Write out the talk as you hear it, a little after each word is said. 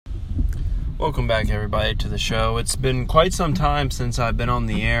Welcome back, everybody, to the show. It's been quite some time since I've been on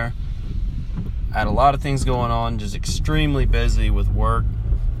the air. I had a lot of things going on, just extremely busy with work.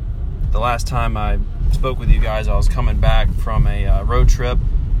 The last time I spoke with you guys, I was coming back from a road trip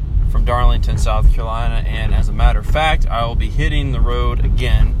from Darlington, South Carolina, and as a matter of fact, I will be hitting the road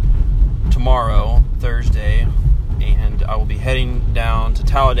again tomorrow, Thursday, and I will be heading down to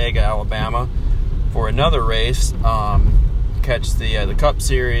Talladega, Alabama for another race. Catch the Cup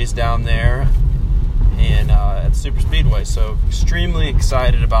Series down there and at Super Speedway. So extremely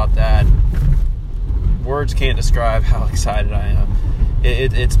excited about that. Words can't describe how excited I am.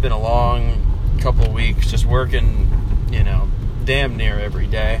 It's been a long couple of weeks just working, damn near every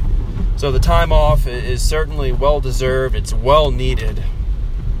day. So the time off is certainly well deserved. It's well needed.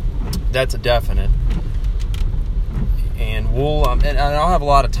 That's a definite. And and I'll have a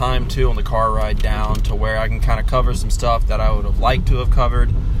lot of time too on the car ride down to where I can kind of cover some stuff that I would have liked to have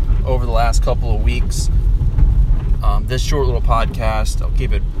covered over the last couple of weeks. This short little podcast, I'll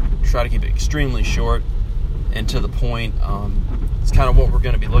try to keep it extremely short and to the point. It's kind of what we're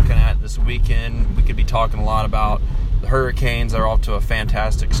going to be looking at this weekend. We could be talking a lot about the Hurricanes. They're off to a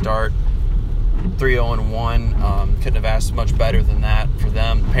fantastic start, 3-0-1. Couldn't have asked much better than that for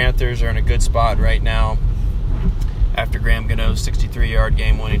them. The Panthers are in a good spot right now after Graham Gano's 63-yard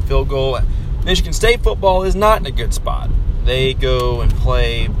game-winning field goal. Michigan State football is not in a good spot. They go and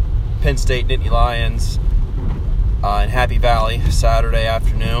play Penn State Nittany Lions in Happy Valley Saturday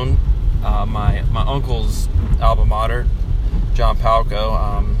afternoon. My uncle's alma mater, John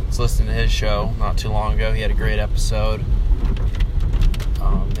Palco, was listening to his show not too long ago. He had a great episode,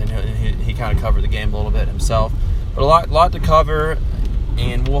 and he kind of covered the game a little bit himself. But a lot to cover.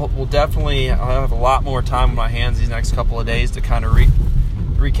 And we'll definitely, I'll have a lot more time on my hands these next couple of days to kind of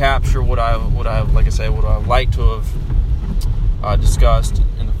recapture what I would like to have discussed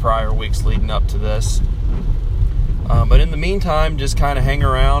in the prior weeks leading up to this. But in the meantime, just kind of hang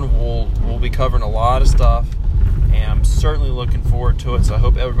around. We'll be covering a lot of stuff, and I'm certainly looking forward to it. So I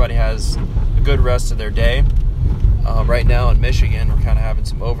hope everybody has a good rest of their day. Right now in Michigan, we're kind of having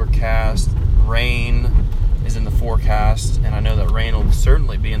some overcast, rain is in the forecast, and I know that rain will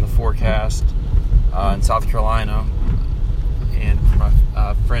certainly be in the forecast in South Carolina, and for my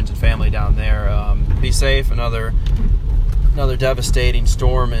friends and family down there. Be safe. Another devastating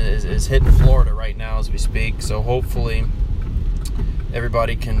storm is hitting Florida right now as we speak, so hopefully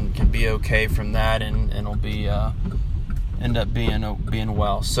everybody can be okay from that and it'll be end up being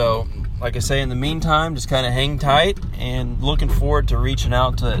well. So like I say, in the meantime, just kind of hang tight and looking forward to reaching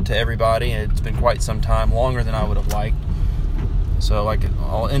out to everybody. It's been quite some time, longer than I would have liked. So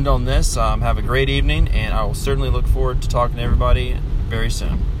I'll end on this. Have a great evening, and I will certainly look forward to talking to everybody very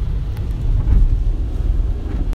soon.